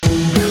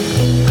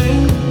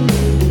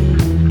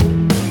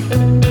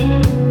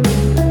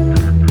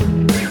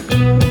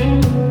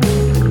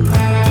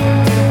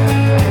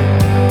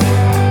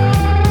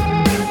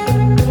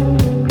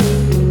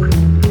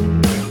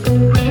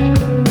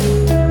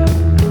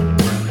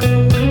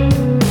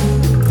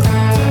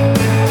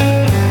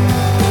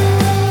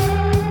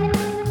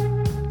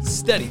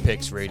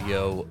Picks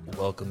Radio.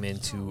 Welcome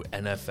into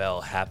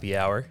NFL Happy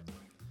Hour.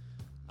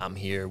 I'm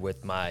here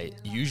with my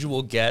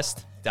usual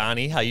guest,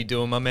 Donnie. How you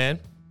doing, my man?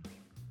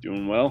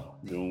 Doing well.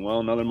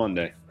 Another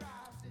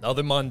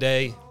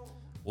Monday.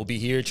 We'll be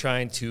here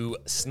trying to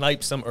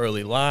snipe some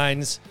early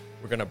lines.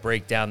 We're going to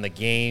break down the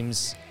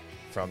games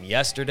from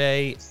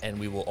yesterday, and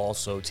we will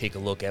also take a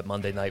look at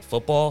Monday Night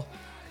Football.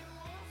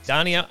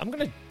 Donnie, I'm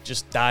going to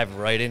just dive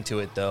right into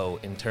it, though,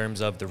 in terms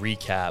of the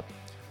recap.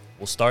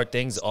 We'll start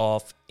things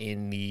off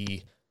in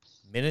the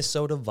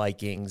Minnesota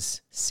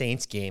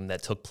Vikings-Saints game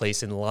that took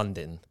place in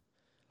London.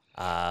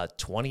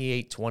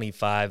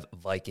 28-25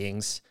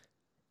 Vikings.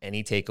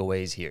 Any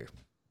takeaways here?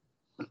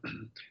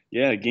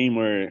 Yeah, a game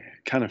where it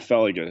kind of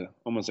felt like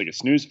almost like a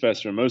snooze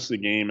fest for most of the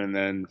game, and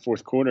then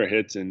fourth quarter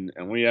hits, and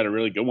we had a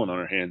really good one on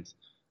our hands.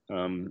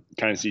 Kind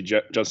of see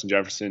Justin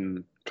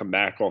Jefferson come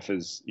back off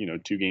his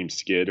 2-game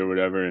skid or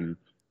whatever, and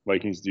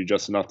Vikings do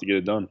just enough to get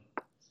it done.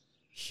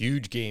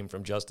 Huge game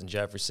from Justin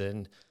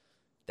Jefferson.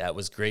 That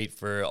was great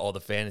for all the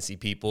fantasy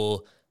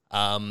people.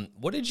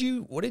 What did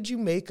you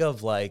make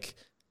of, like,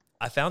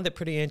 I found it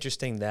pretty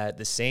interesting that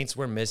the Saints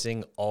were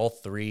missing all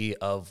three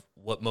of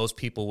what most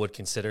people would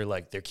consider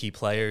like their key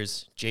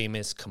players,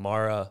 Jameis,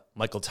 Kamara,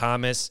 Michael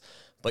Thomas,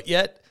 but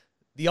yet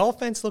the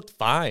offense looked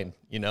fine,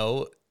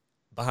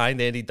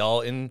 behind Andy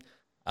Dalton.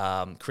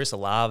 Chris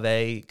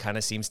Olave kind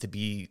of seems to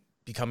be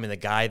becoming the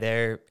guy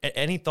there.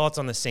 Any thoughts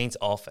on the Saints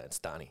offense,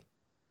 Donnie?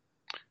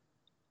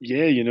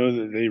 Yeah,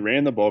 they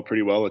ran the ball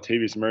pretty well.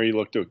 Latavius Murray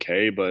looked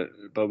okay, but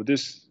with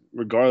this,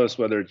 regardless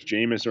whether it's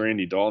Jameis or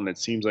Andy Dalton, it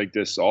seems like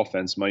this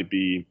offense might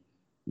be,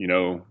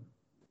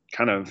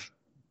 kind of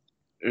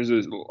there's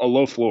a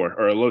low floor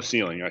or a low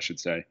ceiling, I should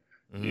say.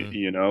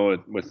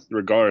 Mm-hmm. With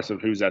regardless of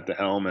who's at the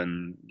helm,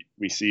 and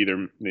we see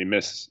they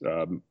miss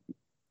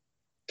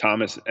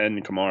Thomas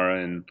and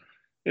Kamara, and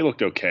they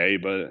looked okay,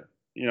 but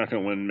you're not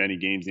going to win many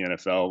games in the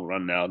NFL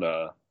running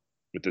out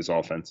with this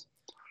offense.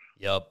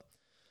 Yep.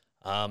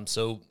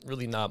 So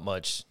really not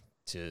much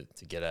to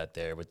get at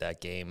there with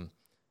that game.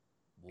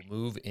 We'll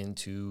move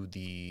into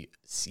the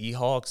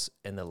Seahawks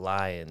and the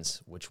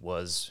Lions, which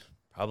was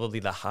probably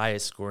the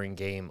highest scoring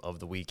game of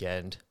the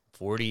weekend,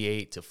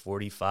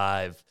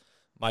 48-45.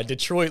 My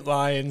Detroit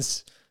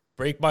Lions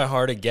break my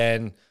heart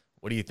again.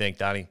 What do you think,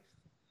 Donnie?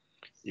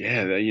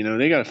 Yeah,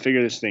 they got to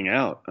figure this thing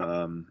out.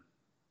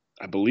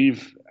 I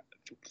believe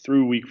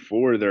through week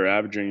 4, they're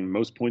averaging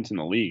most points in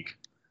the league.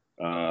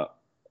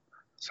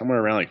 Somewhere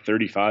around like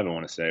 35, I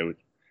want to say,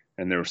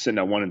 and they were sitting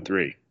at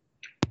 1-3.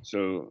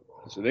 So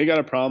they got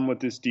a problem with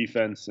this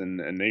defense, and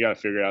they got to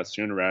figure it out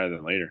sooner rather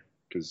than later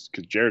because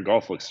Jared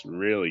Goff looks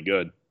really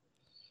good.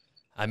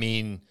 I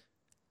mean,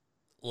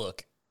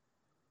 look,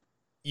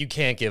 you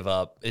can't give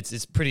up.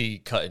 It's pretty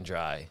cut and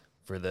dry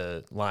for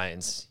the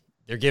Lions.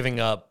 They're giving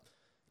up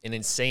an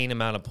insane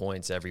amount of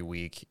points every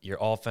week. Your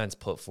offense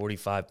put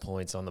 45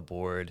 points on the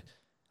board.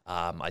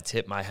 I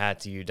tip my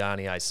hat to you,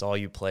 Donnie. I saw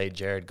you play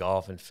Jared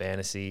Goff in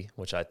fantasy,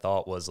 which I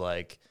thought was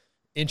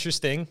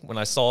interesting when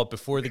I saw it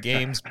before the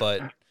games,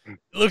 but it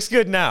looks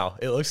good now.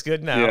 Yeah,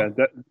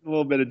 a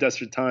little bit of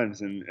desperate times,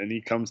 and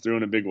he comes through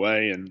in a big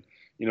way, and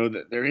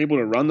they're able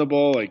to run the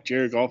ball. Like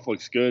Jared Goff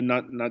looks good,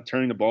 not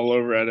turning the ball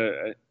over at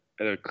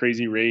a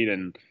crazy rate,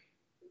 and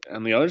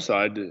on the other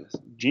side,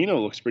 Geno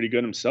looks pretty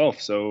good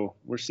himself. So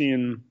we're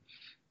seeing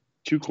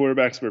two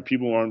quarterbacks where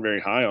people aren't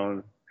very high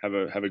on have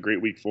a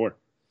great week 4.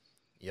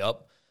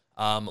 Yep.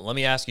 Let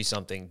me ask you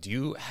something. Do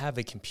you have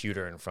a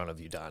computer in front of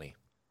you, Donnie?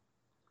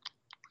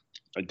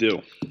 I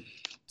do.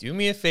 Do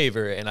me a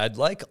favor, and I'd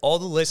like all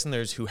the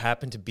listeners who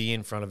happen to be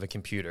in front of a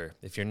computer.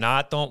 If you're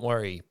not, don't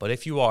worry. But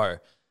if you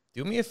are,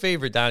 do me a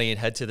favor, Donnie, and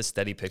head to the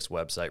Steady Picks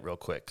website real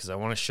quick because I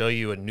want to show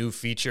you a new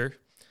feature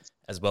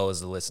as well as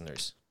the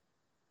listeners.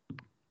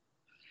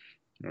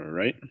 All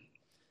right.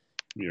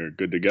 You're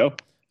good to go.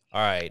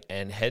 All right,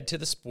 and head to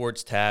the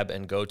sports tab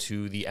and go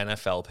to the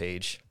NFL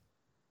page.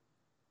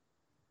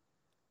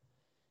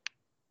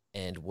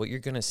 And what you're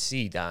going to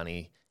see,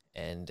 Donnie,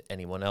 and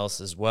anyone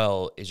else as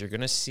well, is you're going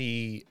to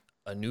see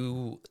a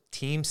new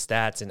team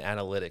stats and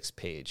analytics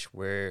page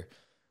where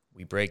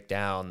we break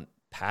down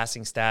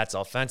passing stats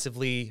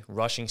offensively,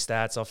 rushing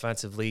stats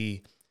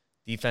offensively,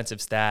 defensive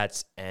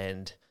stats,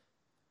 and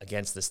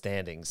against the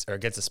standings, or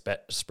against the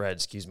spread,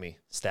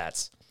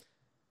 stats.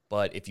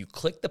 But if you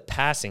click the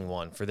passing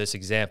one for this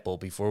example,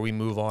 before we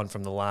move on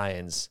from the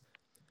Lions,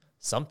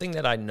 something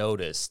that I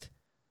noticed,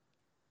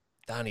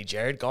 Donnie,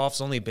 Jared Goff's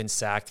only been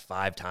sacked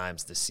 5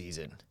 times this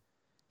season.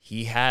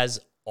 He has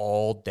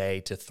all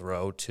day to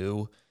throw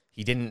to.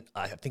 He didn't,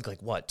 I think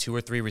 2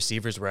 or 3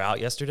 receivers were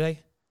out yesterday?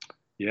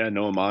 Yeah,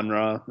 Noah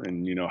Monra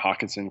and,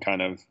 Hawkinson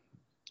kind of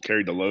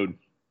carried the load.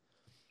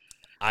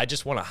 I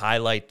just want to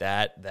highlight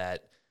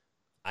that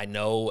I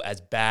know as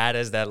bad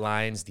as that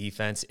Lions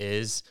defense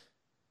is,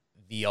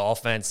 the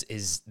offense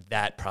is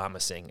that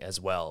promising as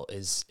well,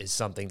 is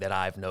something that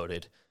I've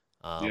noted.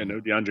 No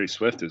DeAndre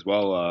Swift as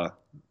well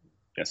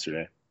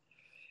yesterday.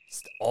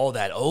 All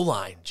that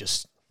O-line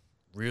just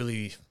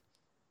really,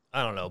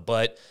 I don't know.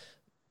 But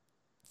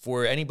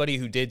for anybody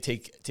who did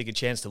take a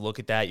chance to look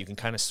at that, you can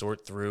kind of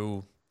sort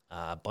through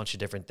A bunch of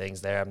different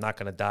things there. I'm not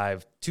going to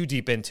dive too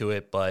deep into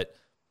it, but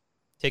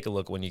take a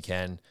look when you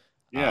can.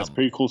 Yeah, it's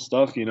pretty cool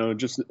stuff.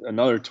 Just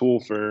another tool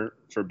for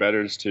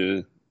bettors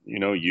to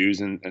use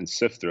and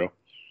sift through.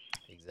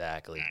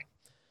 Exactly.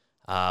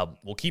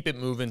 We'll keep it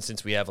moving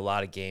since we have a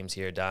lot of games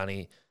here,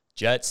 Donnie.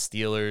 Jets,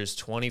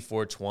 Steelers,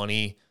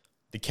 24-20.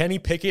 The Kenny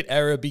Pickett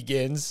era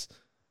begins.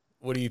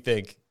 What do you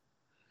think?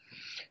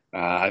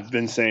 I've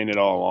been saying it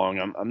all along.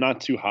 I'm not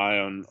too high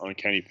on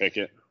Kenny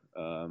Pickett.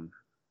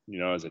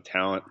 As a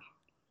talent,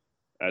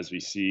 as we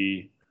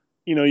see,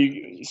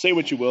 you say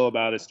what you will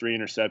about his 3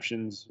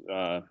 interceptions.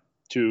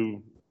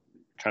 Two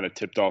kind of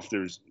tipped off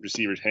the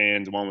receiver's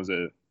hands. One was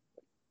a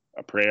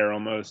prayer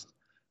almost.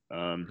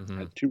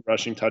 Had 2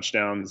 rushing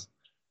touchdowns.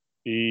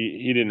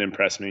 He didn't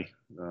impress me.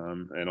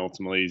 And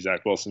ultimately,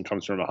 Zach Wilson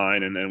comes from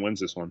behind and wins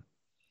this one.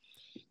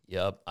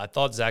 Yep. I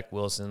thought Zach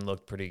Wilson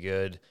looked pretty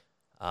good.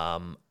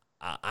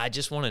 I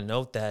just want to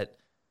note that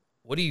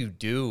what do you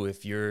do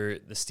if you're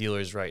the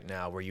Steelers right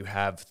now where you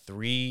have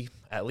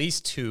at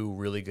least 2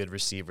 really good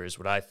receivers,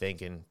 what I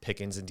think, in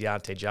Pickens and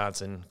Deontay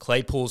Johnson.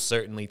 Claypool's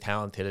certainly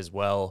talented as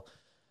well,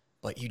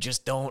 but you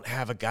just don't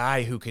have a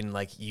guy who can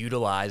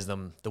utilize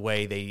them the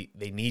way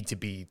they need to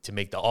be to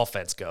make the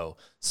offense go.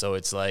 So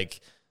it's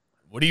like,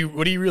 what do you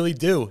really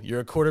do? You're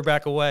a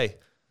quarterback away.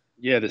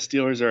 Yeah, the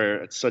Steelers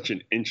are at such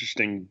an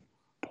interesting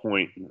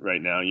point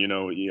right now.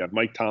 You have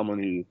Mike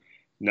Tomlin, who's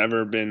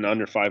never been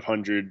under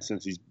 500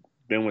 since he's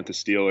been with the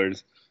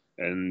Steelers,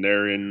 and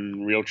they're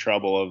in real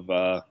trouble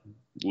of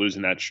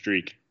losing that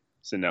streak,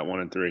 sitting at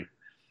 1-3.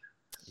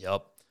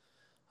 Yep.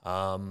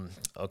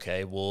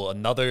 Okay. Well,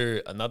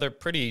 another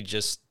pretty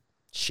just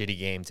shitty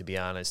game, to be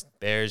honest.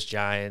 Bears,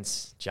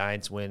 Giants.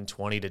 Giants win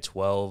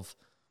 20-12.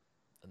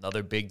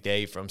 Another big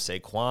day from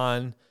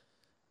Saquon.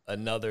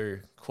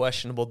 Another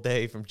questionable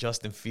day from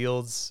Justin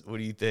Fields. What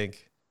do you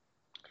think?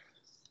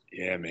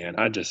 Yeah, man,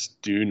 I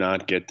just do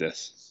not get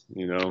this.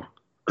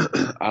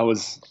 I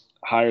was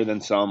higher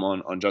than some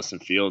on Justin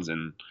Fields,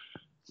 and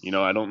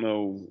I don't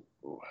know.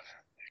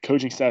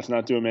 Coaching staff's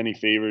not doing many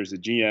favors. The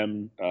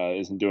GM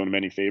isn't doing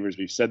many favors.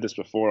 We've said this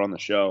before on the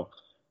show,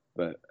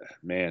 but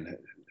man,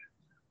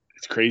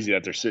 it's crazy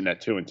that they're sitting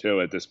at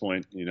 2-2 at this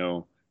point.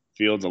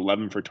 Fields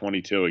 11 for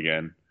 22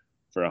 again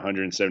for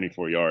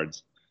 174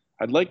 yards.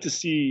 I'd like to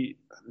see,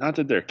 not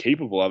that they're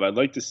capable of, I'd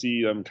like to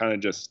see them kind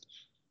of just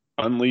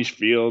unleash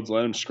Fields,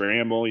 let him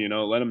scramble,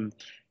 let him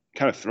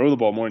kind of throw the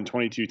ball more than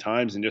 22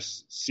 times and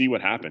just see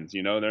what happens.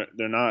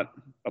 They're not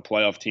a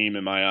playoff team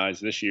in my eyes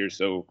this year.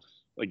 So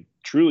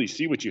truly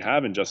see what you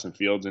have in Justin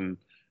Fields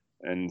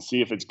and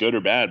see if it's good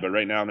or bad. But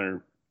right now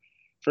they're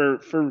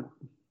for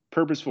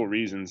purposeful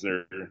reasons,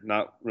 they're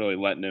not really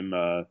letting him,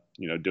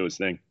 do his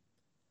thing.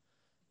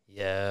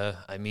 Yeah.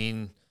 I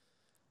mean,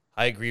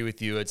 I agree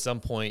with you. At some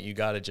point you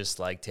got to just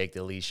take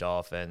the leash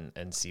off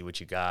and see what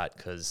you got.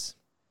 'Cause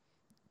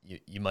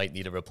you might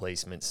need a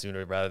replacement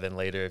sooner rather than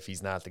later if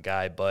he's not the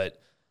guy.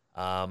 But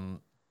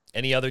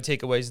any other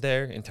takeaways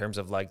there in terms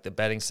of the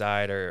betting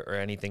side or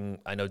anything?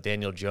 I know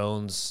Daniel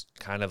Jones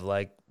kind of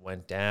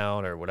went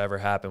down or whatever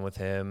happened with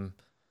him.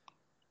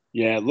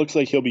 Yeah, it looks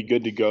like he'll be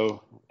good to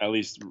go, at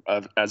least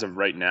as of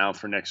right now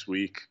for next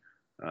week.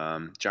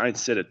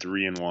 Giants sit at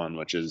 3-1,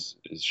 which is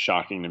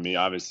shocking to me.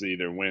 Obviously,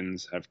 their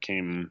wins have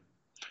came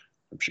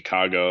from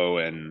Chicago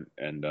and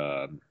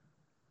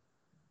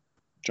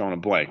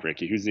John Blank,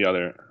 Ricky. Who's the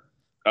other?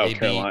 Oh,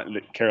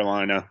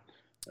 Carolina,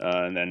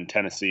 and then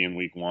Tennessee in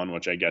week 1,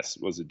 which I guess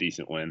was a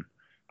decent win.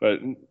 But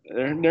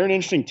they're an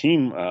interesting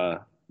team.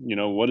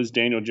 What is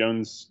Daniel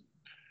Jones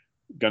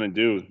going to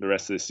do the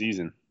rest of the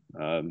season?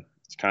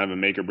 It's kind of a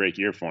make or break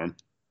year for him.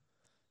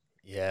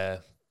 Yeah,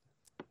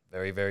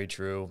 very, very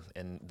true.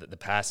 And the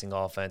passing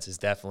offense is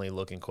definitely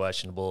looking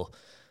questionable.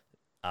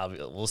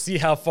 We'll see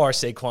how far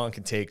Saquon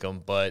can take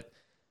them. But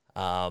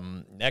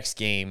next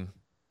game,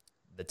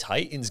 the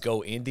Titans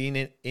go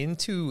into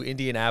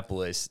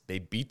Indianapolis. They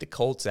beat the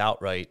Colts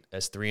outright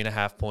as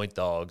 3.5-point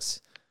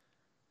dogs.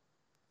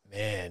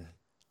 Man,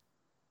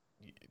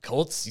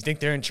 Colts, you think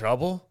they're in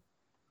trouble?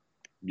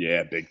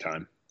 Yeah, big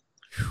time.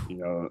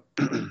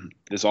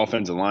 This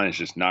offensive line is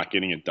just not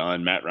getting it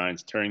done. Matt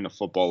Ryan's turning the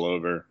football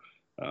over.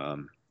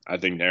 I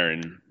think they're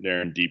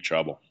in deep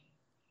trouble.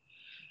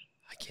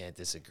 I can't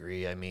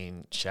disagree. I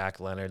mean, Shaq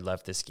Leonard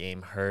left this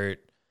game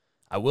hurt.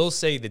 I will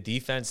say the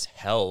defense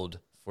held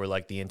for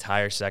the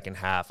entire second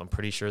half. I'm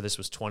pretty sure this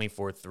was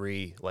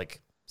 24-3,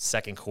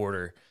 second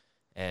quarter,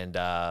 and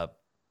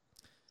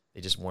they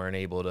just weren't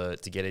able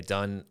to get it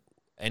done.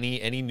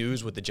 Any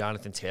news with the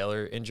Jonathan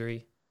Taylor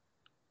injury?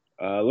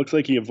 Looks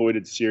like he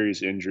avoided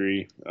serious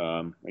injury.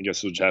 I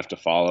guess we'll just have to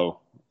follow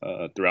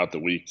throughout the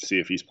week to see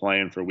if he's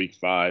playing for week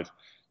 5.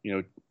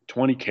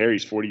 20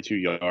 carries, 42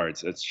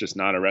 yards. That's just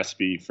not a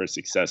recipe for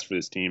success for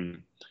this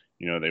team.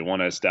 They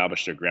want to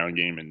establish their ground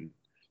game, and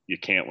you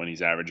can't when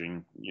he's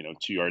averaging,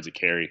 2 yards a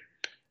carry.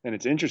 And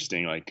it's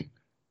interesting,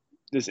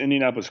 this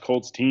Indianapolis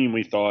Colts team,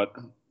 we thought,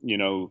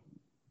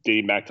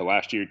 dating back to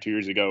last year, 2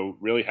 years ago,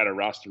 really had a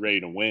roster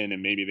ready to win,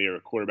 and maybe they were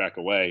a quarterback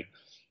away.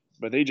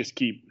 But they just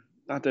keep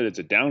not that it's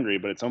a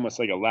downgrade, but it's almost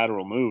like a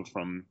lateral move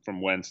from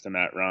Wentz to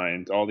Matt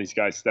Ryan. All these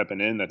guys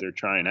stepping in that they're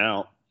trying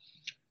out.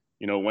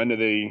 When do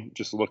they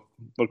just look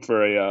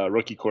for a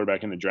rookie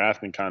quarterback in the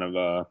draft and kind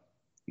of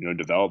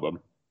develop them?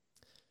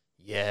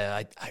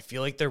 Yeah, I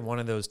feel like they're one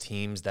of those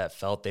teams that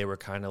felt they were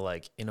kind of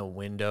like in a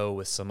window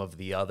with some of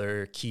the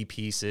other key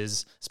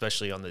pieces,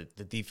 especially on the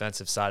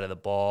defensive side of the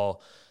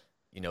ball.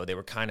 They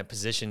were kind of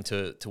positioned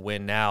to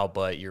win now,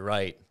 but you're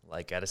right.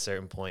 Like at a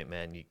certain point,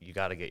 man, you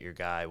got to get your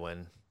guy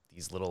when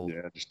these little.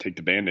 Yeah, just take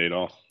the Band-Aid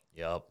off.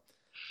 Yep.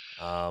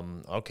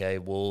 Okay,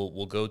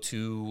 we'll go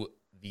to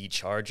the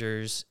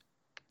Chargers,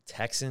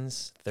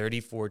 Texans,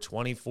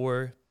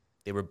 34-24.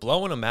 They were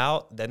blowing them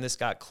out. Then this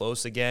got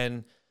close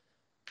again.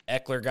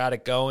 Eckler got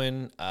it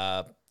going.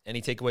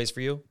 Any takeaways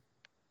for you?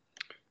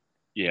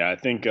 Yeah, I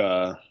think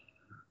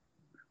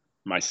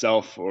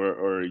myself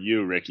or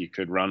you, Ricky,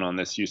 could run on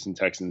this Houston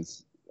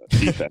Texans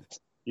defense.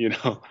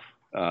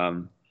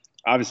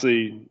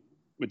 Obviously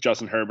with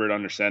Justin Herbert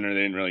under center, they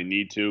didn't really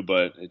need to,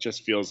 but it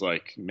just feels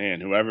like, man,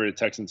 whoever the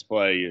Texans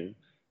play,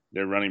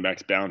 their running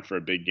back's bound for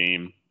a big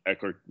game.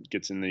 Eckler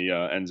gets in the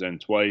end zone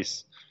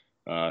twice.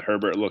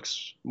 Herbert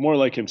looks more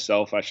like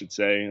himself, I should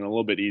say, and a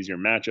little bit easier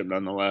matchup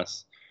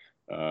nonetheless.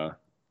 No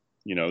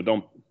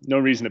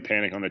reason to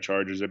panic on the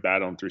Chargers. They're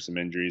battling through some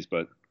injuries,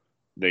 but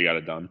they got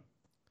it done.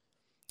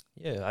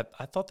 Yeah,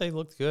 I thought they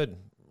looked good,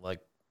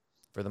 like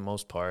for the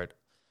most part.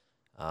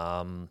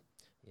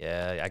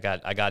 Yeah,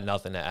 I got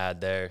nothing to add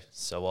there.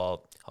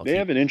 So They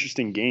have an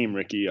interesting game,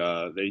 Ricky.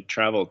 They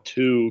travel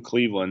to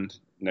Cleveland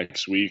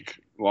next week.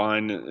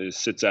 Line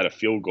sits at a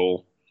field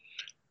goal.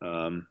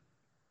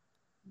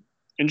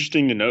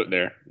 Interesting to note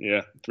there.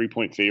 Yeah,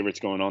 3-point favorites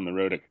going on the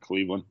road at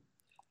Cleveland.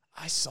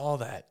 I saw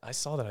that.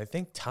 I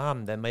think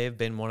Tom, that may have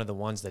been one of the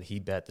ones that he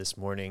bet this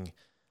morning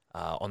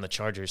on the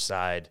Chargers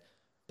side.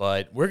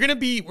 But we're gonna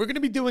be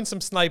doing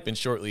some sniping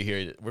shortly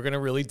here. We're gonna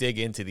really dig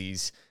into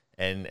these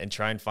and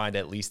try and find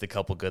at least a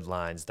couple good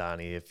lines,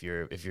 Donnie, if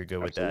you're good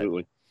with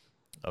Absolutely.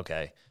 that.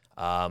 Okay.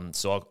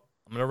 So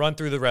I'm gonna run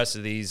through the rest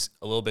of these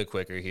a little bit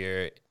quicker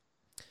here.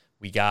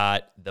 We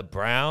got the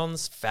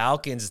Browns,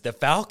 Falcons. The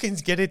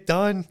Falcons get it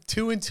done.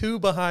 2-2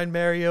 behind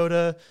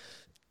Mariota.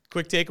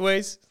 Quick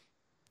takeaways?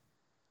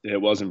 It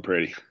wasn't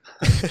pretty.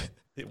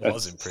 It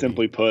wasn't pretty.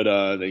 Simply put,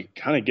 they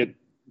kind of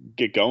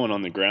get going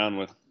on the ground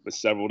with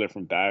several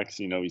different backs.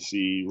 We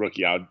see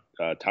rookie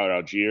Tyler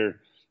Algier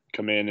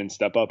come in and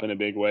step up in a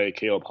big way.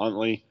 Caleb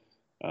Huntley.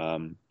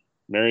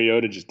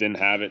 Mariota just didn't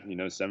have it.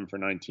 7 for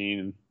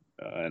 19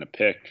 and a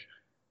pick.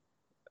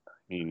 I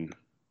mean,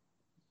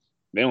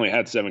 they only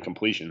had 7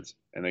 completions,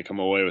 and they come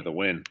away with a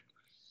win.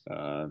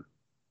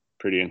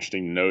 Pretty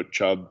interesting to note.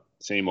 Chubb,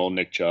 same old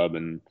Nick Chubb,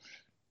 and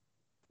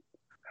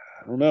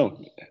I don't know.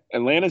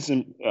 Atlanta's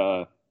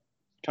kind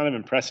of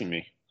impressing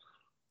me.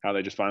 How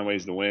they just find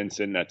ways to win,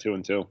 sitting at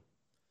 2-2.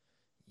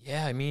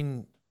 Yeah, I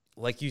mean,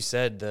 like you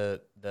said,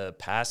 the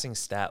passing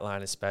stat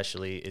line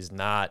especially is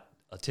not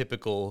a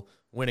typical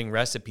winning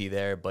recipe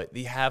there, but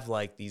they have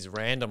like these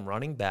random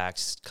running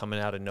backs coming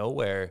out of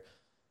nowhere.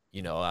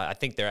 I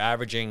think they're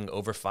averaging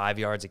over 5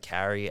 yards a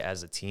carry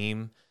as a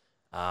team.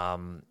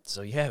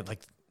 So yeah,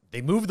 like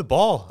they move the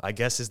ball, I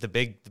guess, is the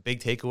big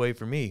takeaway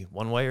for me,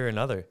 one way or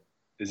another.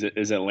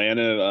 Is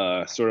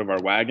Atlanta sort of our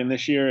wagon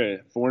this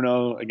year?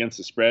 4-0 against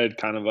the spread,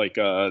 kind of like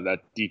that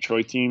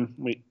Detroit team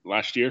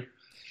last year?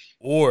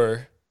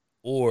 Or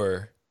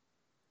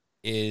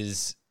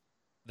is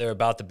there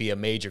about to be a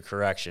major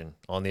correction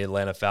on the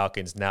Atlanta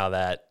Falcons now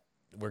that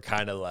we're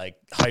kind of like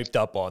hyped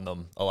up on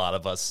them, a lot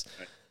of us?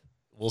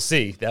 We'll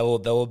see. That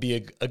will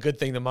be a good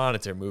thing to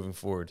monitor moving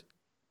forward.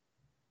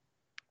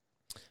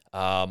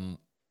 All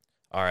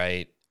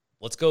right.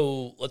 Let's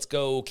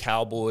go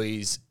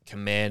Cowboys,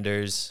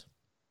 Commanders.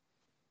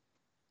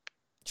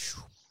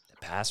 The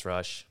pass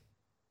rush.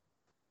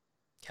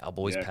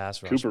 Cowboys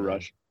pass rush. Cooper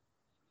rush.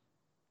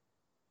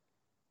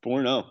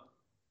 4-0.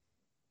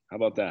 How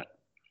about that?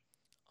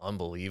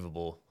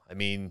 Unbelievable. I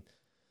mean,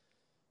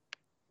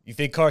 you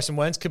think Carson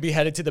Wentz could be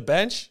headed to the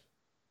bench?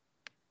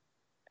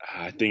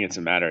 I think it's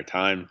a matter of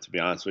time, to be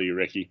honest with you,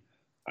 Ricky.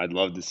 I'd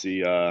love to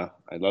see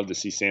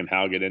Sam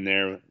Howell get in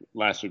there.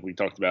 Last week we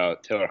talked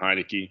about Taylor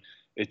Heineke.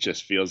 It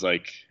just feels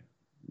like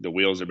the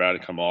wheels are about to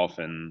come off,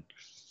 and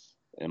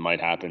it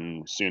might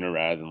happen sooner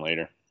rather than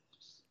later.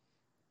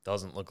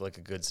 Doesn't look like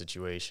a good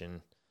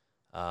situation.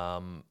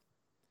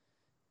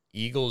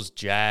 Eagles,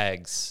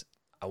 Jags.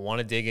 I want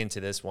to dig into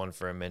this one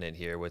for a minute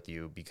here with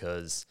you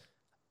because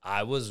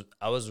I was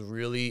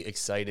really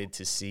excited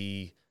to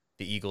see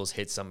the Eagles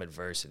hit some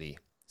adversity,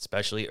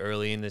 especially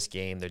early in this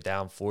game. They're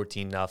down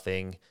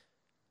 14-0.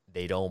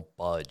 They don't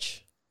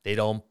budge.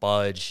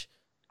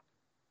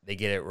 They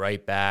get it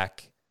right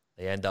back.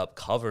 They end up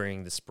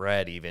covering the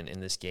spread even in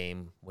this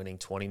game, winning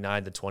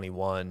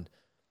 29-21.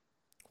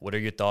 What are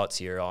your thoughts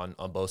here on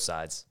both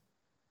sides?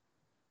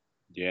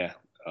 Yeah,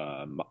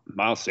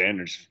 Miles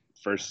Sanders,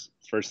 first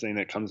thing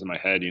that comes to my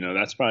head.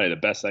 That's probably the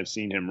best I've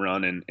seen him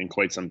run in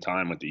quite some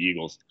time with the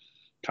Eagles.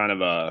 Kind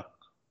of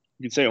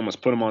you could say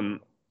almost put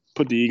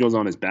the Eagles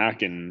on his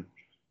back and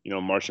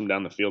marched them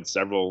down the field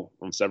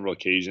on several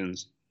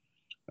occasions.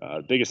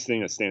 The biggest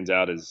thing that stands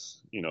out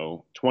is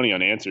 20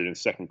 unanswered in the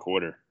second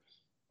quarter.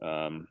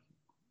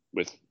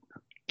 With a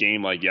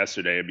game like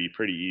yesterday, it'd be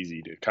pretty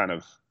easy to kind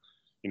of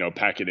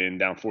pack it in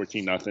down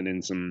 14-0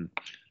 in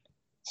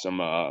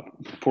some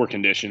poor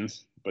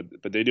conditions.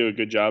 But they do a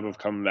good job of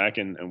coming back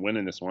and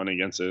winning this one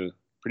against a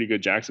pretty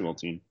good Jacksonville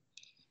team.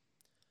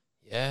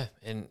 Yeah,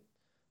 and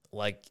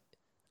like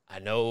I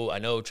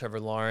know Trevor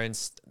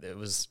Lawrence, it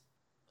was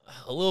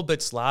a little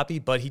bit sloppy,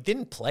 but he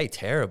didn't play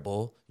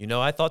terrible.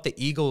 I thought the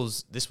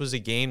Eagles, this was a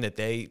game that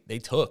they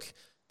took.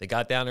 They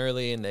got down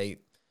early and they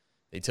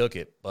took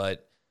it.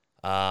 But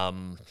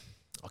I'll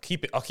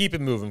keep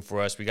it moving for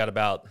us. We got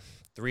about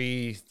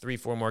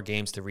four more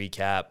games to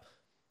recap.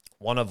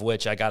 One of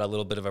which I got a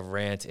little bit of a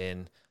rant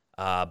in.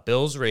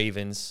 Bills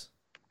Ravens.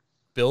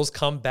 Bills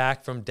come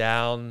back from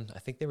down, I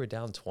think they were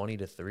down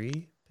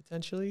 20-3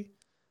 potentially.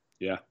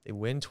 Yeah. They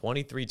win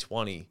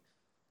 23-20.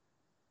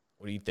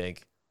 What do you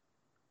think?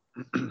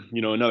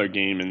 Another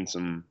game in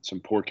some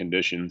poor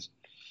conditions.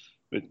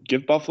 But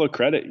give Buffalo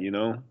credit, they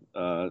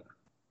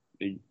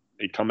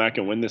come back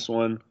and win this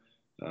one.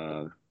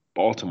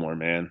 Baltimore,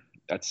 man,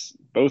 that's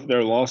both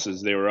their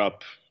losses. They were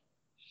up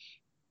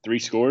 3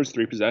 scores,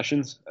 3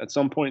 possessions at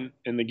some point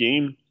in the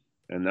game,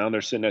 and now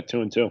they're sitting at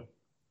 2-2.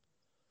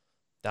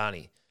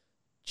 Donnie,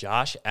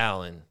 Josh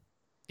Allen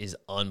is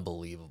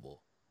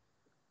unbelievable.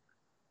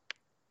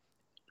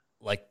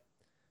 Like,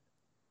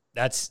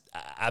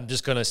 I'm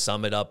just going to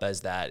sum it up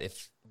as that.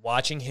 If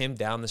watching him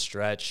down the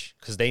stretch,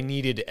 because they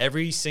needed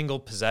every single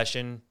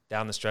possession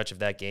down the stretch of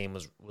that game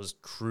was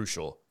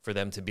crucial for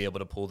them to be able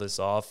to pull this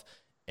off.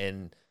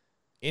 And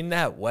in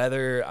that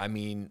weather, I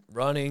mean,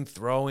 running,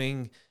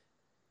 throwing,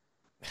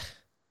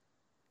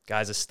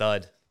 guy's a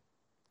stud.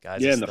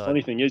 The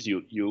funny thing is,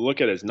 you look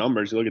at his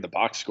numbers, you look at the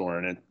box score,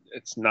 and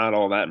it's not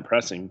all that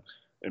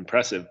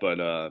impressive.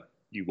 But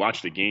you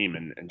watch the game,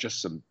 and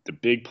just the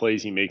big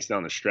plays he makes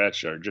down the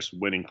stretch are just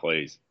winning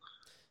plays.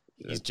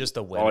 He's just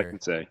a winner. All I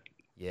can say.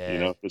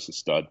 Yeah, just a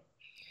stud.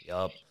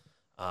 Yup.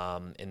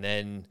 And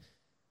then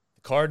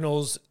the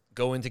Cardinals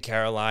go into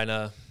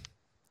Carolina.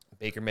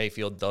 Baker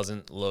Mayfield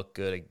doesn't look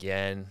good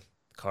again.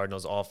 The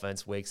Cardinals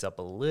offense wakes up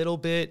a little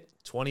bit,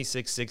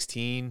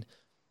 26-16.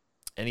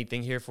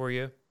 Anything here for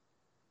you?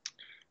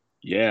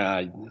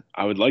 Yeah,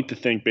 I would like to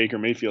think Baker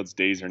Mayfield's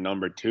days are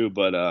numbered too,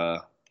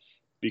 but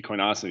be quite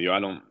honest with you,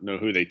 I don't know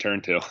who they turn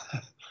to.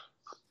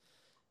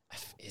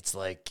 It's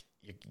like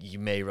you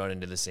may run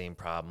into the same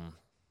problem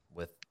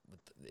with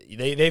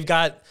they've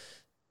got.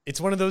 It's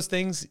one of those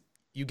things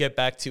you get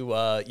back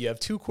to. You have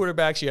 2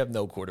 quarterbacks, you have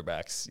no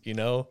quarterbacks.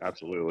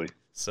 Absolutely.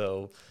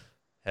 So,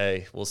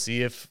 hey, we'll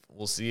see if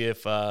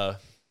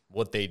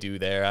what they do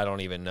there. I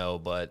don't even know,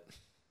 but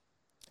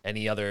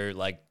any other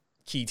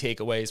key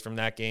takeaways from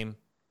that game?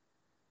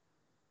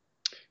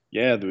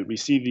 Yeah, we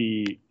see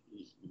the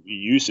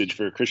usage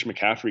for Christian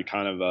McCaffrey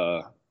kind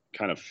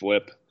of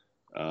flip.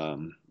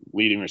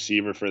 Leading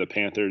receiver for the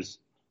Panthers,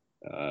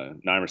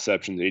 9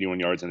 receptions, 81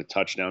 yards, and a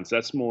touchdown. So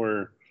that's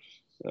more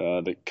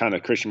the kind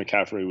of Christian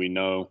McCaffrey we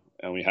know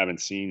and we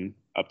haven't seen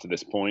up to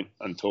this point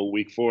until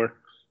week 4.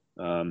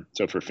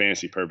 So for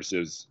fantasy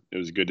purposes, it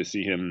was good to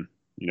see him,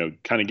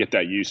 kind of get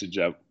that usage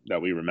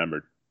that we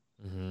remembered.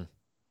 Mm-hmm.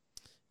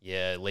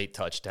 Yeah, late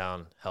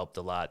touchdown helped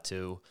a lot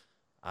too.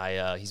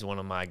 He's one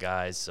of my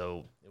guys,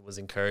 so it was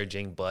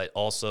encouraging, but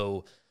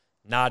also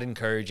not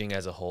encouraging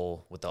as a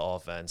whole with the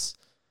offense.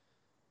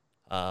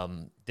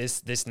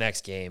 This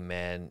next game,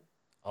 man,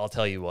 I'll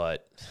tell you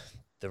what,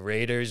 the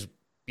Raiders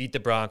beat the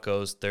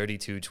Broncos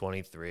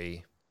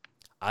 32-23.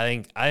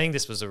 I think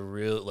this was a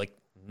real,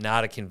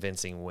 not a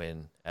convincing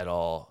win at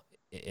all,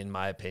 in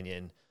my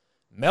opinion.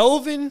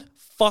 Melvin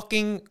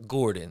fucking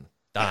Gordon,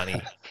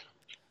 Donnie.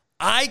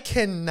 I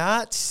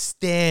cannot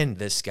stand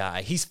this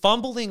guy. He's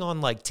fumbling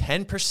on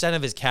 10%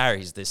 of his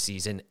carries this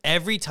season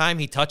every time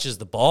he touches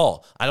the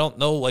ball. I don't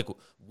know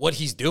what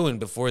he's doing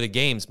before the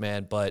games,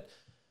 man, but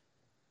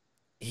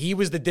he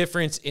was the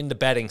difference in the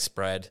betting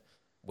spread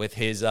with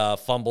his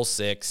fumble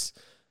 6.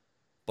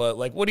 But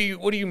what are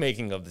you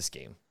making of this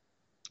game?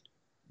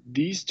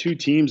 These two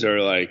teams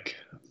are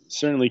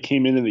certainly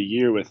came into the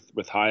year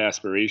with high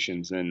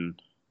aspirations, and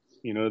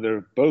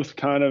they're both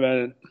kind of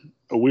at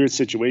a weird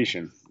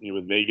situation.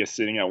 With Vegas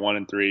sitting at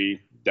 1-3,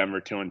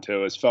 Denver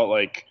 2-2. It's felt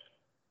like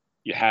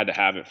you had to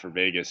have it for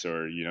Vegas,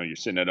 or you're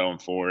sitting at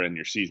 0-4 and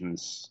your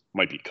seasons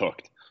might be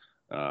cooked.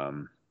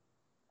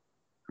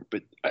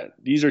 But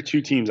these are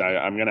two teams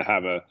I'm going to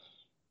have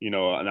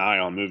an eye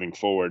on moving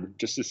forward,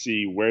 just to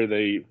see where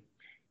they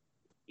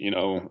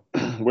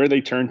where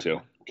they turn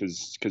to,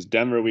 because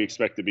Denver we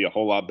expect to be a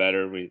whole lot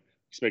better. We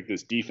expect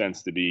this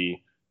defense to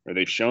be, or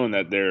they've shown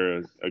that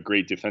they're a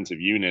great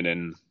defensive unit,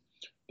 and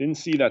didn't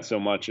see that so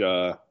much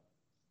here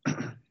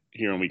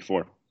in week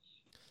 4.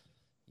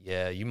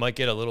 Yeah, you might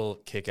get a little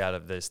kick out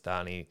of this,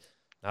 Donnie.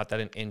 Not that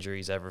an injury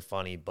is ever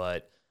funny,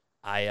 but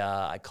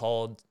I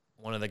called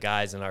one of the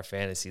guys in our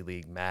fantasy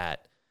league,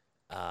 Matt,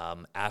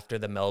 after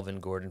the Melvin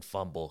Gordon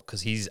fumble,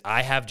 because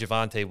I have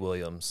Javonte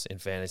Williams in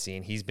fantasy,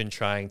 and he's been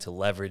trying to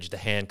leverage the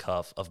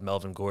handcuff of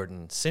Melvin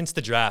Gordon since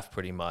the draft,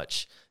 pretty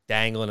much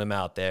dangling him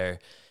out there.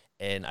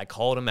 And I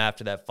called him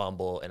after that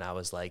fumble, and I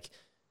was like,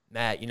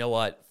 Matt, you know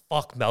what?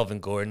 Fuck Melvin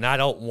Gordon. I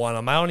don't want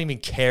him. I don't even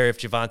care if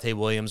Javonte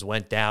Williams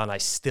went down. I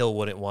still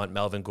wouldn't want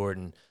Melvin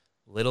Gordon.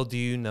 Little do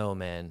you know,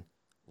 man,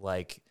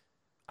 like,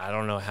 I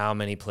don't know how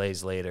many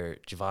plays later,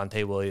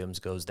 Javonte Williams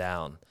goes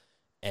down,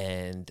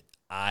 and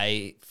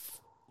I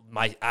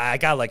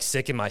got like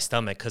sick in my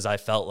stomach because I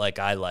felt like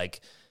I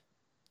like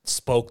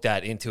spoke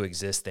that into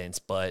existence.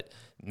 But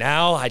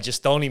now I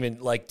just don't even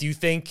like. Do you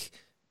think,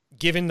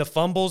 given the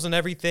fumbles and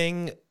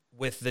everything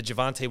with the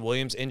Javonte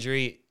Williams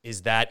injury,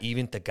 is that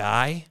even the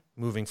guy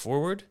moving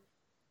forward?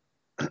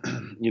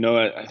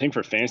 I think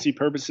for fantasy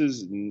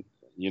purposes,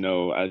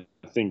 I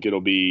think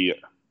it'll be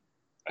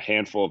a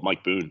handful of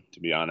Mike Boone, to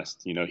be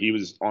honest. He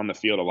was on the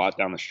field a lot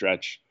down the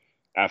stretch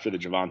after the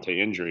Javonte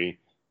injury.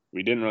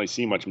 We didn't really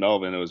see much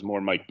Melvin. It was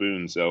more Mike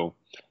Boone. So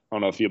I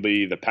don't know if he'll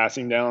be the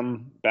passing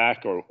down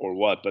back or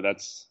what, but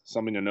that's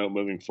something to note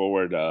moving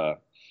forward.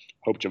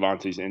 Hope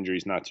Javonte's injury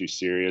is not too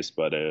serious,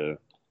 but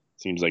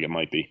seems like it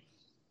might be.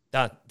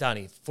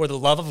 Donnie, for the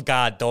love of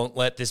God, don't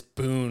let this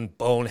Boone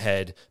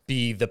bonehead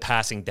be the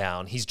passing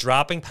down. He's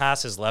dropping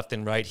passes left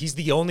and right. He's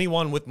the only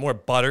one with more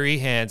buttery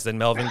hands than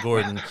Melvin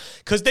Gordon.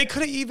 Because they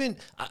could have even,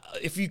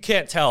 if you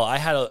can't tell, I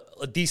had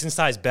a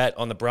decent-sized bet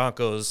on the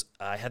Broncos.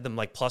 I had them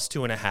like plus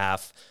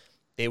 2.5.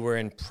 They were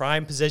in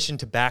prime position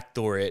to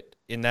backdoor it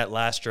in that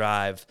last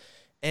drive.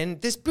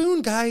 And this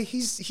Boone guy,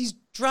 he's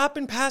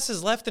dropping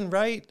passes left and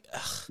right.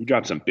 Ugh. He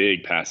dropped some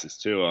big passes,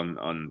 too,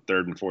 on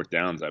third and fourth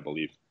downs, I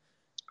believe.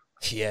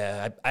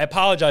 Yeah, I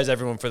apologize,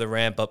 everyone, for the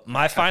rant, but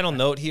my final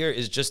note here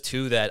is just,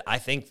 too, that I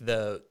think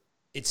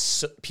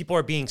people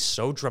are being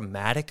so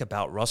dramatic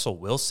about Russell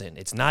Wilson.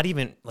 It's not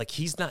even, like,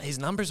 his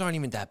numbers aren't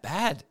even that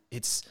bad.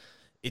 It's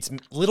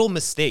little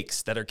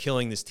mistakes that are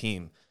killing this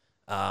team.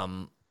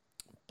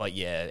 But,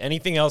 yeah,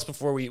 anything else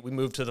before we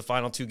move to the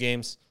final two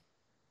games?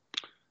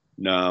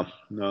 No,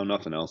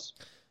 nothing else.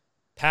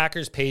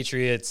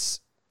 Packers-Patriots.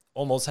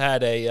 Almost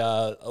had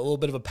a little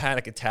bit of a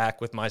panic attack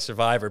with my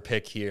survivor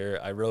pick here.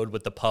 I rode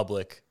with the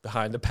public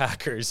behind the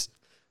Packers.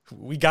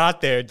 We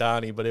got there,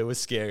 Donnie, but it was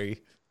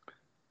scary.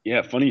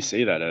 Yeah, funny you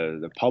say that.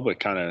 The public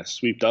kind of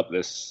swept up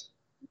this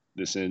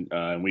in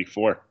week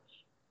 4.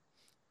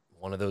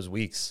 One of those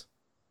weeks.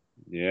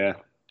 Yeah.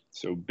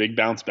 So big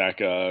bounce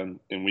back in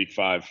week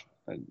 5.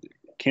 I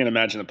can't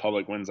imagine the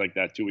public wins like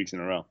that 2 weeks in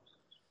a row.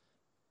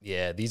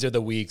 Yeah, these are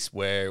the weeks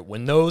where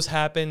when those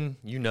happen,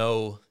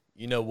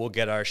 we'll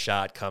get our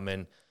shot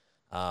coming.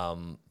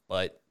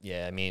 But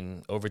yeah, I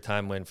mean,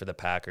 overtime win for the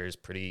Packers,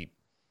 pretty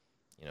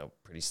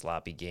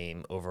sloppy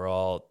game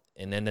overall.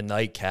 And then the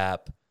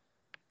nightcap,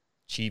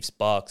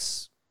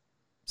 Chiefs-Bucks,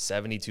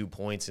 72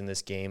 points in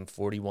this game,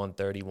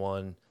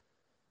 41-31.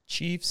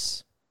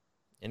 Chiefs,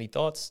 any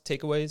thoughts,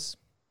 takeaways?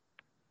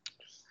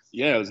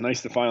 Yeah, it was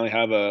nice to finally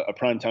have a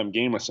primetime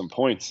game with some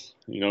points.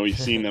 We've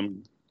seen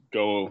them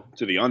go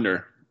to the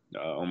under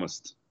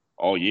almost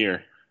all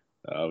year.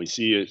 We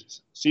see a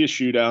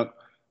shootout,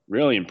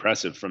 really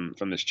impressive from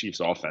this Chiefs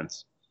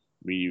offense.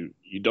 You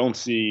don't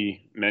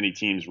see many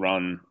teams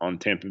run on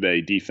Tampa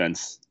Bay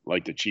defense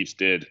like the Chiefs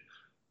did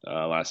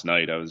last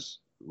night. It was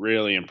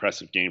really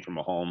impressive game from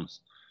Mahomes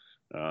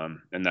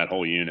and that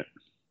whole unit.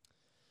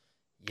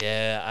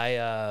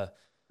 Yeah,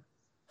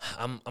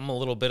 I'm a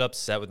little bit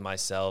upset with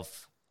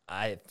myself.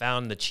 I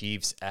found the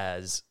Chiefs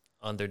as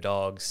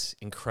underdogs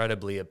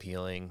incredibly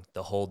appealing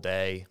the whole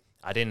day.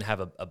 I didn't have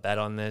a bet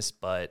on this,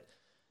 but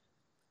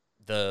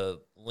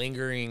the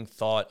lingering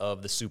thought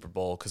of the Super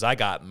Bowl, because I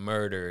got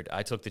murdered.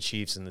 I took the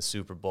Chiefs in the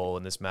Super Bowl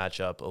in this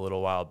matchup a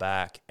little while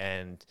back,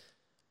 and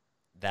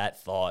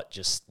that thought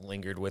just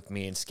lingered with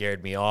me and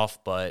scared me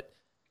off. But,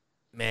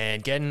 man,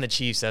 getting the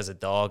Chiefs as a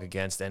dog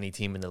against any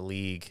team in the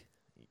league,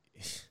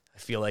 I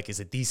feel like is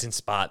a decent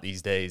spot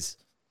these days.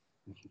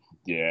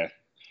 Yeah,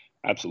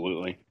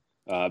 absolutely.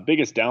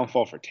 Biggest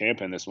downfall for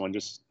Tampa in this one,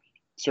 just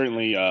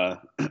certainly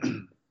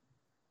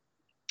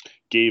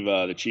gave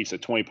the Chiefs a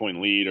 20-point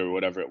lead or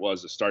whatever it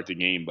was to start the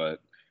game, but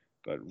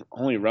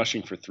only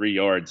rushing for 3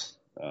 yards.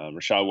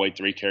 Rachaad White,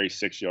 3 carries,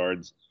 6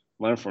 yards.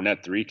 Leonard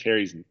Fournette, 3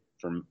 carries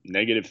for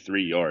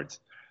 -3 yards.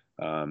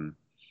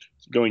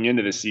 Going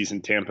into the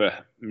season,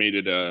 Tampa made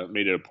it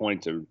a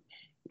point to,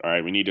 all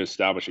right, we need to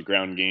establish a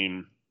ground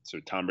game so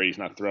Tom Brady's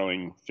not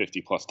throwing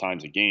 50-plus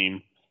times a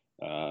game.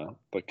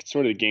 But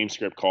sort of the game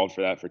script called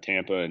for that for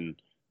Tampa,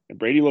 and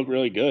Brady looked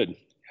really good.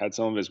 Had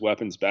some of his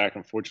weapons back.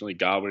 Unfortunately,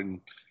 Godwin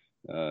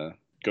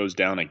goes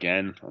down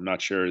again. I'm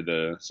not sure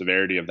the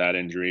severity of that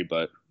injury,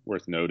 but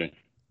worth noting.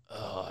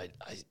 Oh,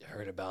 I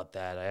heard about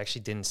that. I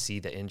actually didn't see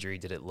the injury.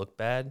 Did it look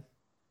bad?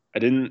 I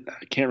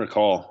can't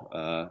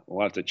recall.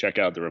 We'll have to check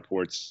out the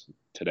reports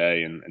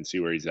today and see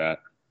where he's at.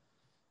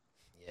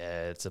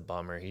 Yeah, it's a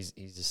bummer. He's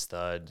a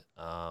stud.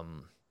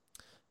 All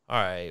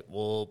right.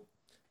 Well,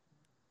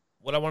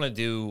 what I want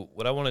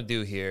to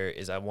do here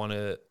is I want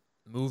to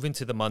move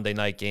into the Monday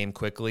night game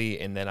quickly,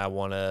 and then I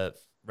want to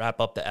wrap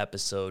up the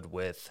episode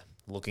with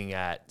looking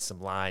at some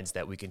lines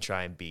that we can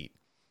try and beat.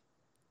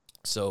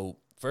 So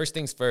first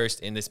things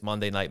first, in this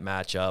Monday night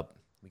matchup,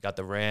 we got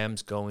the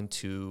Rams going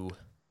to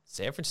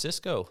San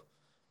Francisco.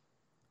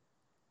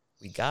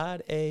 We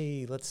got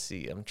let's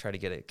see, I'm trying to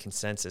get a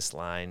consensus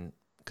line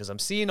because I'm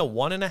seeing a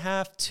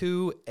 1.5,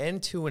 2,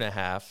 and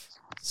 2.5.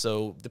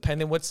 So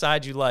depending what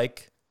side you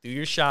like, do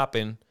your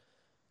shopping.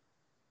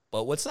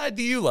 But what side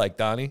do you like,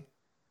 Donnie?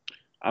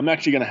 I'm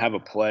actually going to have a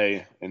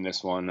play in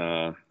this one.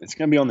 It's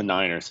going to be on the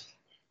Niners.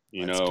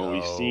 Let's go.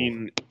 We've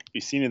seen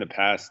in the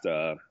past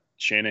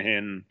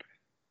Shanahan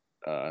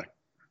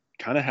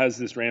kind of has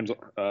this Rams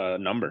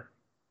number,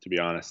 to be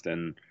honest,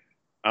 and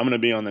I'm going to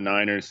be on the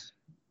Niners.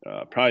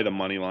 Probably the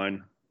money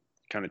line,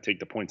 kind of take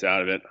the points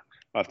out of it.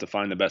 I'll have to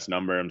find the best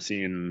number. I'm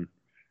seeing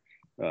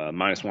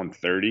minus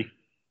 130,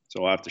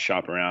 so I'll have to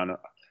shop around.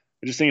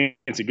 I just think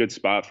it's a good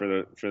spot for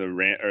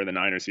the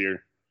Niners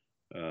here.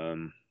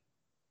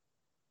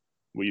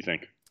 What do you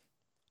think?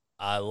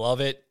 I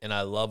love it, and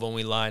I love when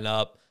we line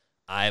up.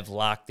 I've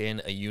locked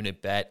in a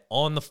unit bet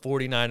on the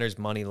 49ers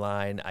money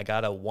line. I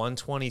got a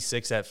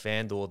 126 at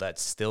FanDuel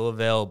that's still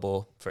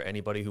available for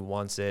anybody who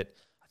wants it.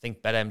 I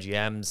think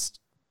BetMGM's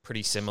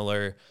pretty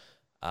similar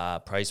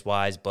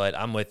price-wise, but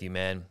I'm with you,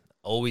 man.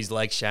 Always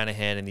like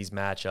Shanahan in these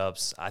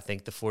matchups. I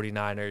think the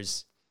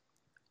 49ers,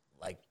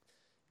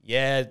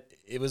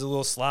 it was a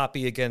little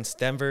sloppy against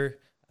Denver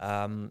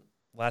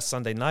last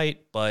Sunday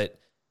night, but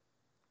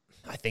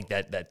I think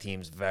that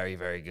team's very,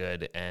 very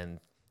good, and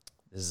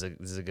this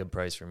is a good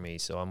price for me,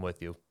 so I'm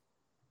with you.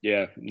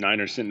 Yeah,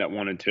 Niners sitting at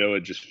 1-2.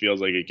 It just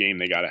feels like a game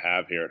they got to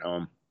have here at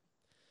home.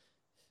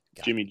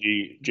 Jimmy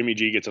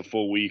G gets a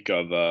full week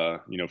of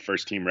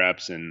first team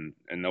reps, and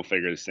they'll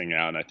figure this thing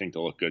out. And I think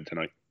they'll look good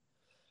tonight.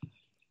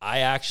 I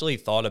actually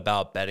thought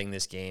about betting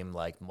this game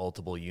like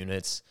multiple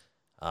units.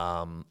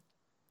 I'm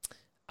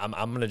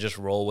gonna just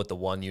roll with the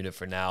one unit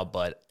for now,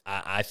 but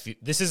I feel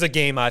this is a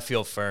game I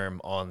feel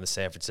firm on the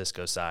San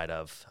Francisco side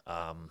of.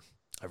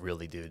 I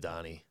really do,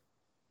 Donnie.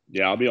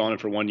 Yeah, I'll be on it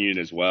for one unit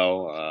as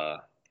well.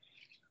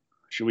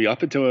 Should we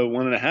up it to a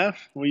 1.5?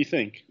 What do you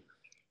think?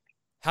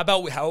 How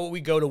about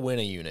we go to win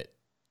a unit?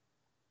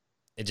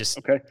 And just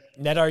okay.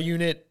 Net our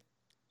unit,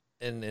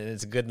 and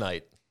it's a good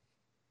night.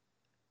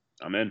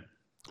 I'm in.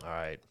 All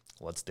right,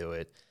 let's do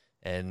it.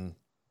 And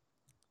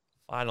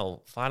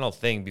final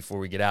thing before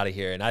we get out of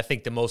here, and I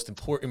think the most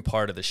important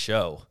part of the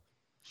show.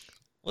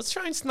 Let's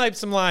try and snipe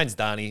some lines,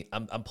 Donnie.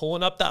 I'm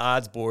pulling up the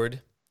odds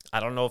board. I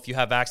don't know if you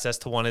have access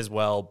to one as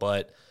well,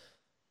 but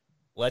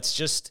let's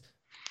just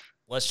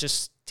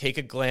take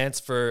a glance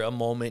for a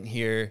moment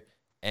here,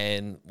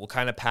 and we'll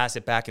kind of pass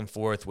it back and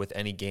forth with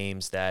any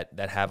games that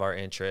have our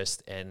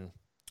interest. And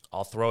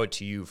I'll throw it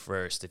to you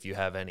first if you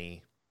have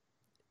any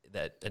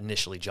that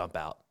initially jump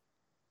out.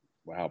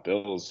 Wow,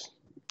 Bills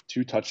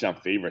 2 touchdown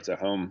favorites at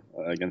home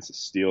against the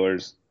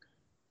Steelers.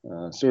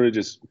 Sort of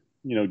just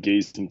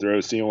gazing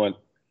through, seeing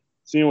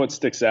what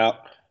sticks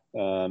out.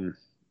 You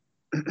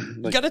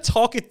got to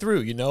talk it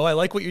through, I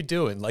like what you're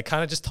doing. Like,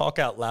 kind of just talk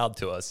out loud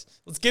to us.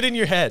 Let's get in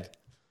your head.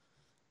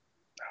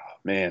 Oh,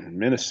 man,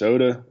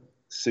 Minnesota,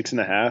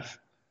 6.5.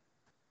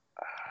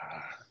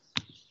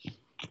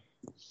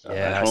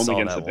 At home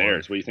against the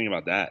Bears. What do you think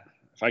about that?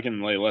 If I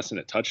can lay less than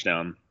a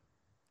touchdown.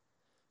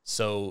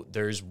 So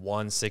there's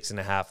 1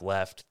 6.5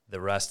 left.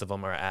 The rest of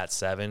them are at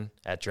 7.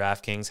 At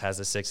DraftKings has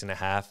a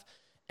 6.5,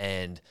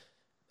 and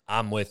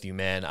I'm with you,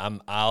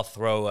 man. I'll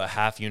throw a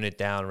half unit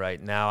down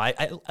right now.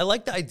 I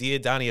like the idea,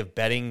 Donnie, of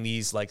betting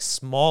these like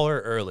smaller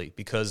early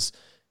because,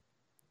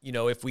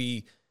 if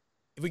we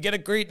get a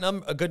good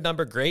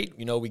number, great.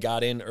 We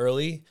got in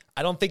early.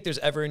 I don't think there's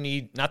ever a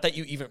need. Not that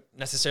you even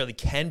necessarily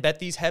can bet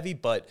these heavy,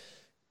 but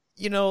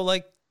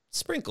like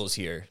sprinkles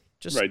here.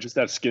 Just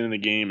have skin in the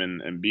game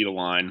and beat a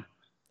line.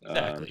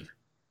 Exactly.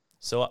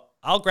 So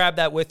I'll grab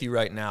that with you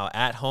right now.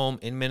 At home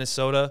in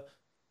Minnesota.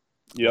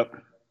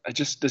 Yep.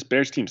 This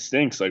Bears team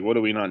stinks. Like, what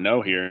do we not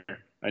know here?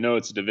 I know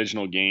it's a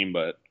divisional game,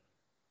 but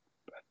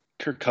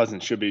Kirk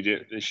Cousins should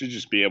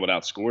just be able to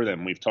outscore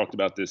them. We've talked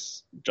about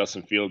this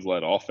Justin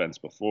Fields-led offense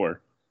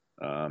before.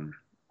 Give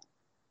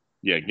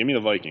me the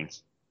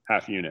Vikings.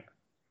 Half unit.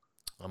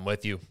 I'm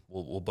with you.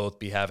 We'll both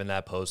be having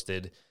that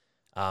posted.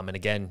 And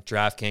again,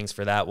 DraftKings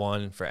for that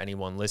one, for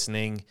anyone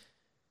listening.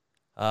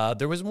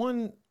 There was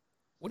one.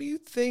 What do you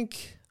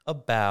think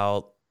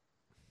about,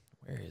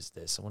 where is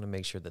this? I want to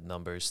make sure the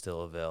number is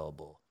still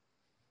available.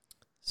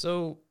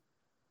 So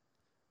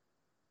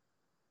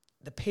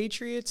the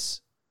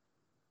Patriots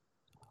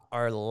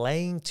are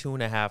laying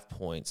 2.5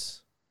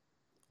 points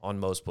on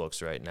most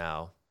books right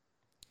now.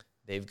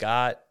 They've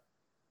got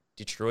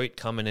Detroit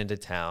coming into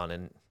town,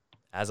 and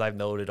as I've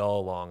noted all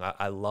along,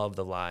 I love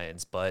the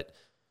Lions, but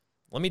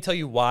let me tell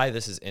you why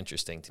this is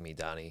interesting to me,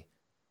 Donnie.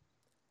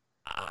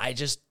 I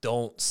just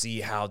don't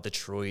see how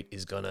Detroit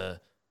is going to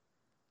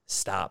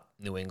stop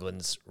New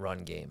England's run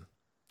game.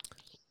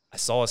 I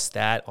saw a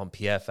stat on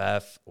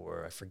PFF,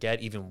 or I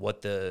forget even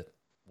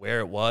where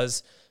it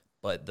was,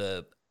 but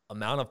the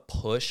amount of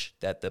push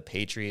that the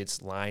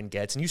Patriots line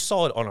gets, and you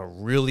saw it on a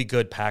really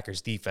good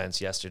Packers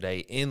defense yesterday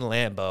in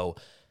Lambeau,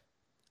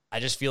 I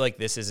just feel like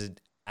this is an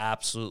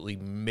absolutely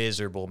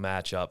miserable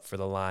matchup for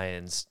the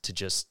Lions to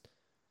just,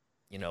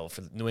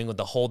 for New England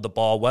to hold the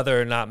ball. Whether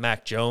or not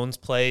Mac Jones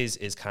plays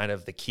is kind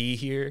of the key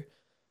here.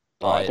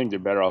 I think they're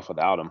better off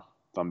without him,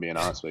 if I'm being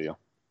honest with you.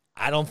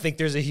 I don't think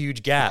there's a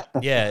huge gap.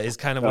 Yeah, is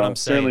kind of what I'm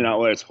saying. Certainly not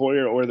whether it's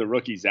Hoyer or the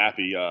rookie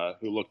Zappi,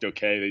 who looked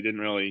okay. They didn't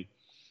really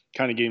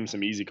kind of give him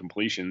some easy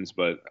completions,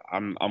 but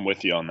I'm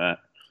with you on that.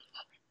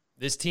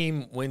 This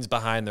team wins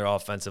behind their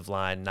offensive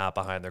line, not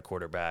behind their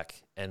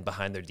quarterback and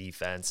behind their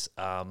defense.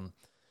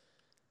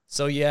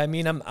 So yeah, I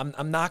mean,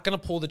 I'm not gonna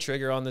pull the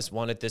trigger on this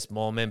one at this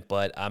moment,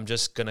 but I'm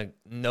just gonna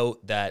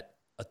note that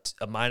a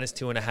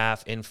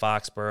 -2.5 in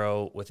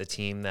Foxborough with a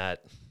team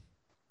that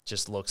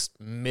just looks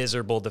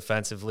miserable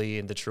defensively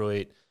in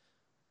Detroit,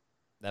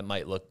 that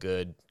might look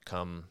good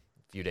come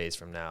a few days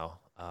from now.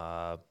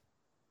 I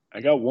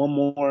got one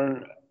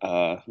more,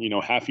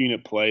 half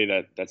unit play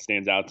that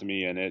stands out to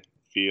me, and it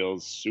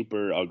feels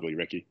super ugly,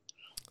 Ricky.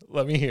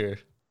 Let me hear.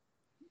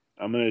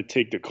 I'm going to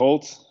take the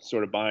Colts,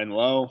 sort of buying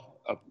low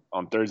up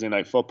on Thursday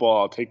Night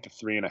Football. I'll take the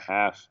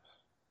 3.5.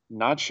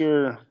 Not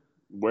sure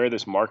where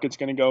this market's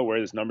going to go,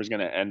 where this number's going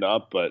to end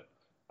up, but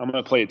I'm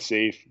going to play it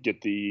safe,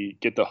 get the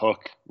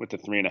hook with the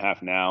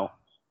 3.5 now.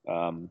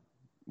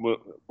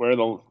 Where are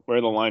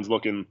the lines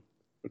looking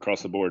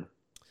across the board?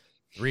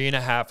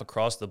 3.5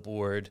 across the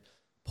board.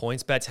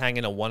 Points bets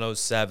hanging a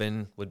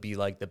 107 would be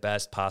like the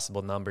best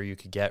possible number you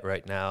could get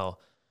right now.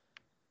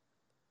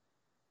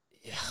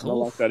 Yeah, I'll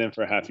lock that in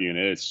for a half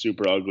unit. It's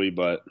super ugly,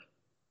 but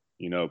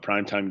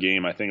primetime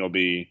game. I think it'll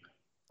be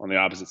on the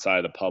opposite side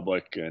of the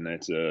public, and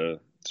it's a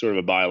sort of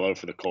a buy low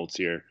for the Colts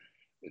here.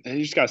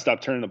 They just got to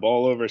stop turning the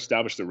ball over,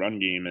 establish the run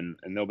game,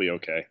 and they'll be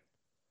okay.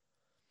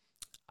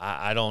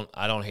 I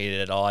don't hate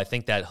it at all. I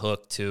think that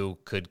hook too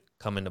could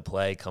come into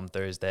play come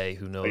Thursday.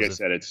 Who knows? Like I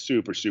said, it's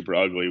super, super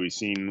ugly. We've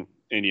seen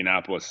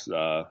Indianapolis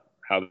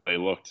how they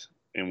looked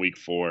in Week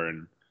 4,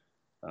 and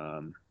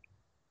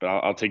but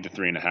I'll take the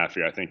 3.5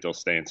 here. I think they'll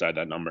stay inside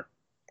that number.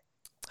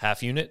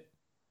 Half unit?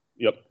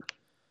 Yep.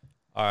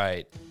 All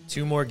right,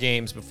 2 more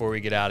games before we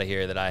get out of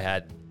here that I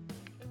had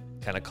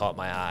kind of caught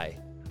my eye.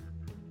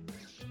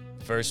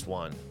 First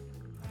one,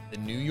 the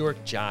New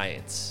York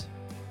Giants.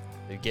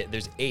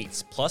 There's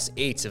 8s, plus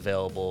 8s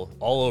available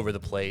all over the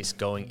place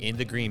going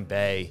into Green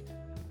Bay.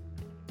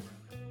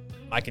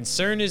 My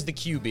concern is the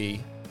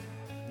QB,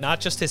 not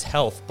just his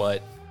health,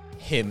 but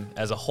him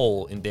as a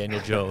whole in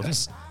Daniel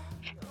Jones.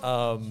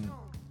 But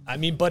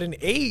an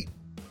 8,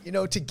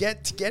 to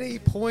get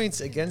 8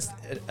 points against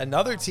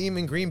another team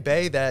in Green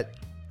Bay that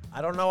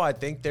I don't know. I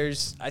think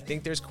there's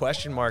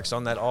question marks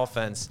on that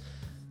offense.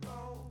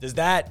 Does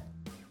that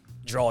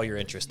draw your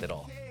interest at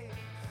all?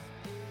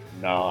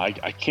 No, I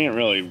can't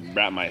really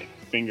wrap my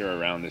finger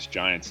around this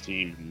Giants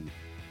team. And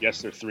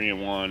yes, they're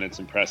 3-1. It's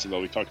impressive,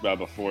 but we talked about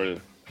before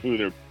who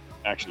they're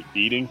actually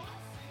beating.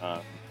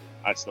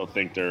 I still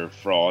think they're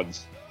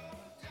frauds.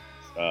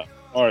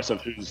 Regardless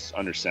of who's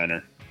under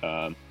center,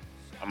 I'm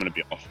going to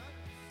be off.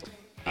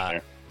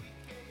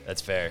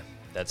 That's fair.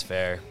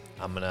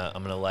 I'm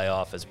gonna lay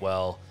off as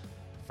well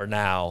for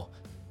now.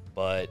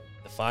 But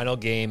the final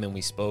game, and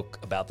we spoke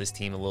about this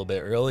team a little bit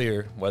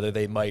earlier, whether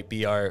they might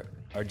be our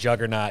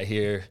juggernaut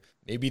here.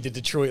 Maybe the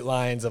Detroit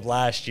Lions of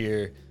last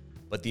year,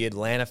 but the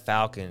Atlanta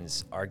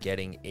Falcons are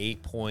getting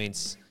 8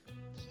 points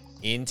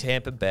in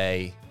Tampa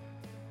Bay.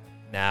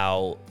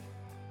 Now,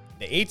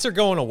 the 8s are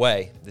going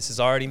away. This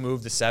has already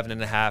moved to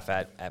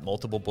 7.5 at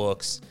multiple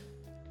books.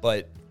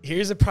 But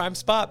here's a prime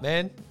spot,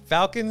 man.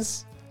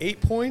 Falcons,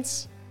 8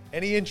 points.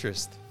 Any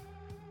interest?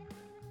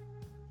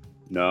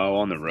 No,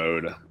 on the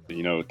road.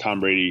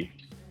 Tom Brady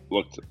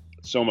looked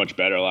so much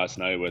better last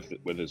night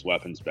with his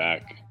weapons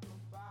back.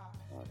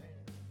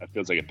 That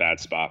feels like a bad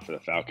spot for the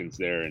Falcons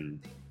there, and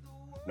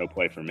no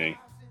play for me.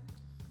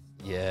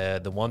 Yeah,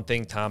 the one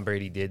thing Tom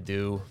Brady did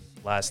do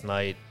last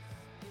night,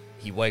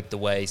 he wiped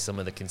away some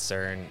of the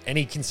concern.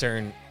 Any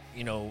concern,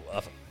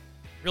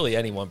 really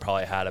anyone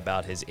probably had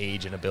about his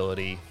age and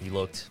ability. He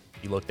looked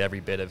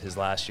every bit of his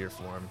last year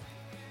for him.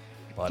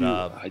 But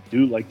I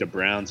do like the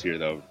Browns here,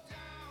 though,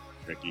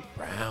 Ricky.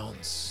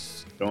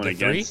 Browns going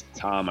against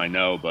Tom, I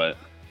know, but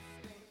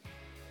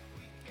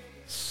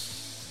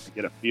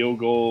get a field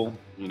goal.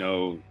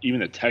 Even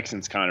the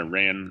Texans kind of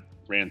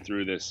ran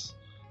through this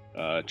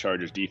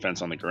Chargers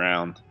defense on the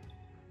ground.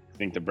 I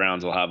think the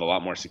Browns will have a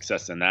lot more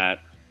success than that.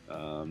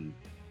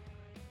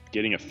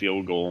 Getting a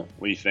field goal,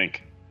 what do you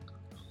think?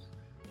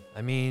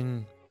 I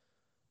mean,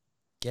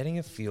 getting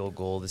a field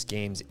goal, this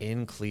game's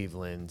in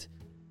Cleveland.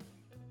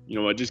 You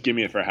know what? Just give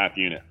me it for a half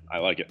unit. I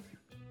like it.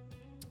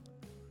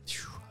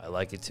 I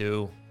like it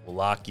too. We'll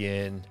lock you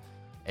in.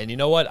 And you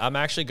know what? I'm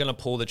actually going to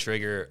pull the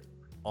trigger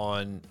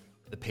on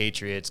the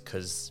Patriots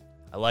because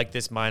I like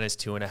this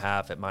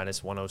 -2.5 at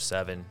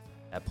 -107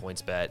 at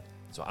PointsBet.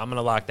 So I'm going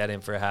to lock that in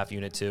for a half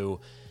unit too.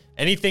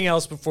 Anything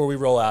else before we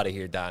roll out of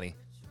here, Donnie?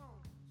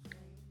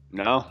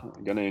 No,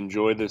 I'm going to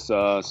enjoy this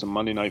some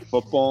Monday Night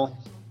Football.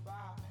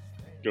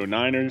 Go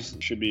Niners.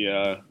 Should be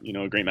a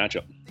great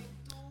matchup.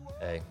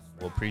 Hey,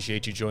 we'll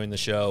appreciate you joining the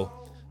show.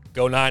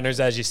 Go Niners,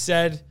 as you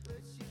said.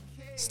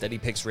 Steady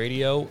Picks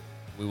Radio.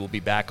 We will be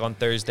back on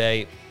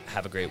Thursday.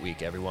 Have a great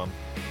week, everyone.